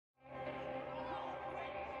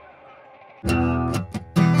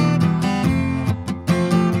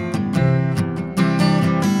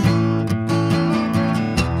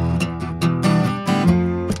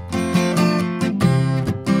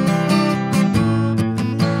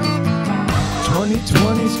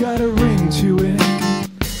Got a ring to it.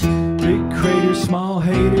 Big craters, small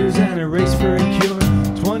haters, and a race for a cure.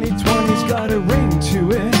 2020's got a ring to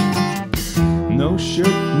it. No shirt,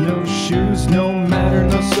 no shoes, no matter,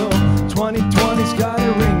 no soul. 2020's got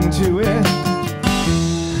a ring to it.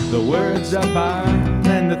 The words I buy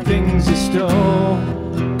and the things you stole.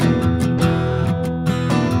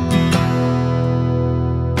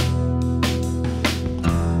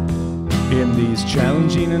 In these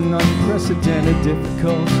challenging and unprecedented,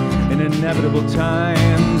 difficult and inevitable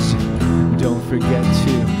times, don't forget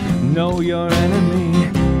to know your enemy,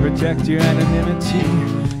 protect your anonymity,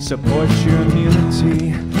 support your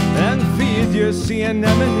immunity, and feed your sea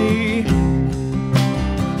anemone.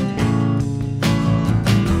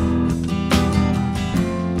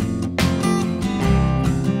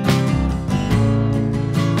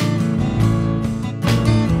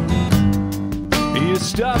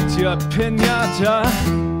 Stuffed your piñata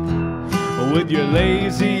with your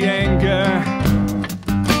lazy anger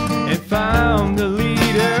and found a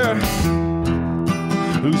leader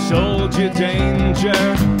who sold you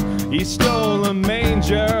danger. He stole a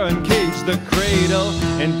manger and caged the cradle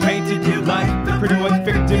and painted you like the pretty white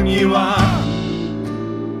victim you are.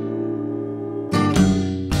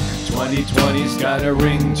 2020's got a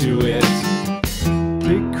ring to it.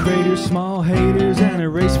 Big craters, small haters, and a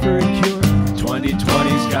race for a cure.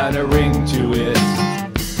 2020's got a ring to it.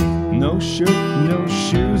 No shirt, no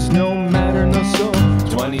shoes, no matter, no soul.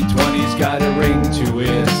 2020's got a ring to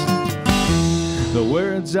it. The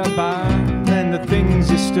words I buy and the things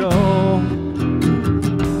you stole.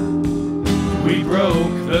 We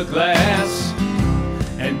broke the glass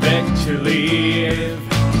and begged to leave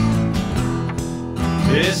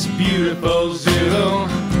this beautiful zoo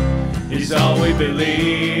is all we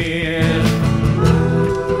believe.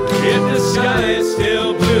 If the sky is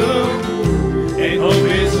still blue and hope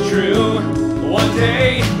is true, one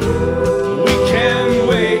day we can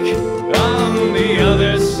wake on the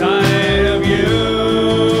other side of you.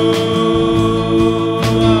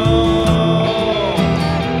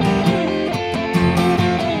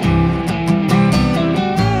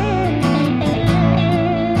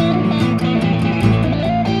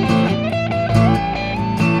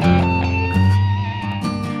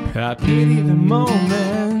 I pity the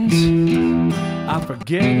moment I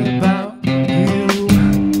forget about you,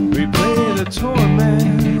 replay the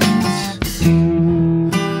torments,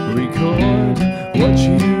 record what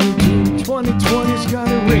you do. 2020's got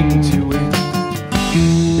a ring to it.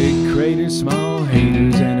 Big craters, small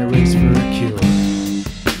haters, and a race for a cure.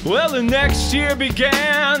 Well, the next year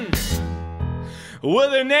began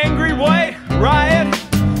with an angry white riot,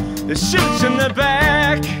 the shoots in the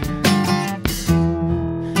back.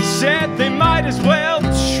 Said they might as well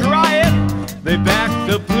try it. They backed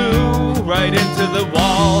the blue right into the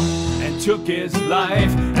wall and took his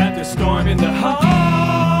life at the storm in the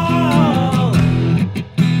hall.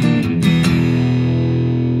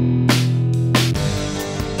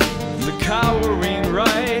 The cowering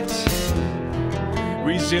right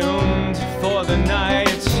resumed for the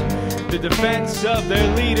night, the defense of their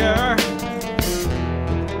leader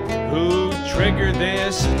who triggered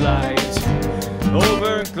this flight.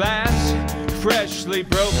 Over glass, freshly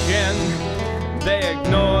broken, they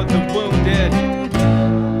ignored the wounded.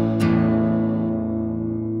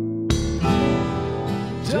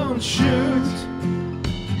 Don't shoot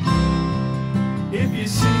if you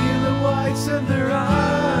see the whites of their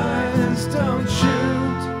eyes. Don't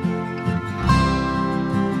shoot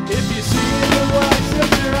if you see the whites of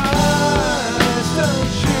their eyes. Don't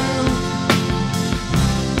shoot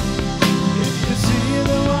if you see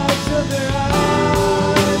the whites of their eyes.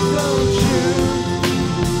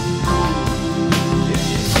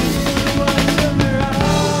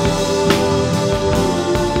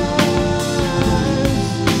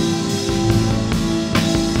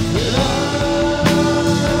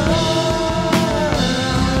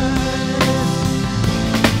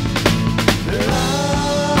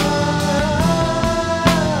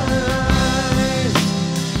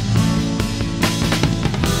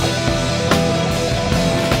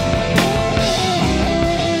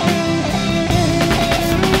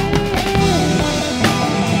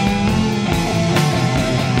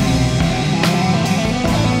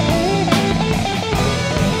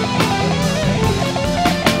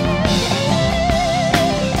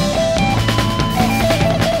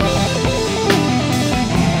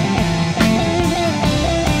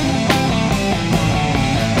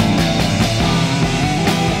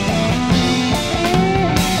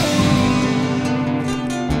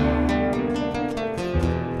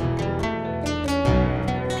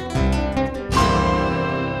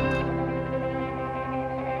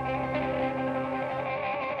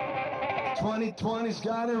 2020's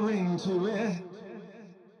got a ring to it.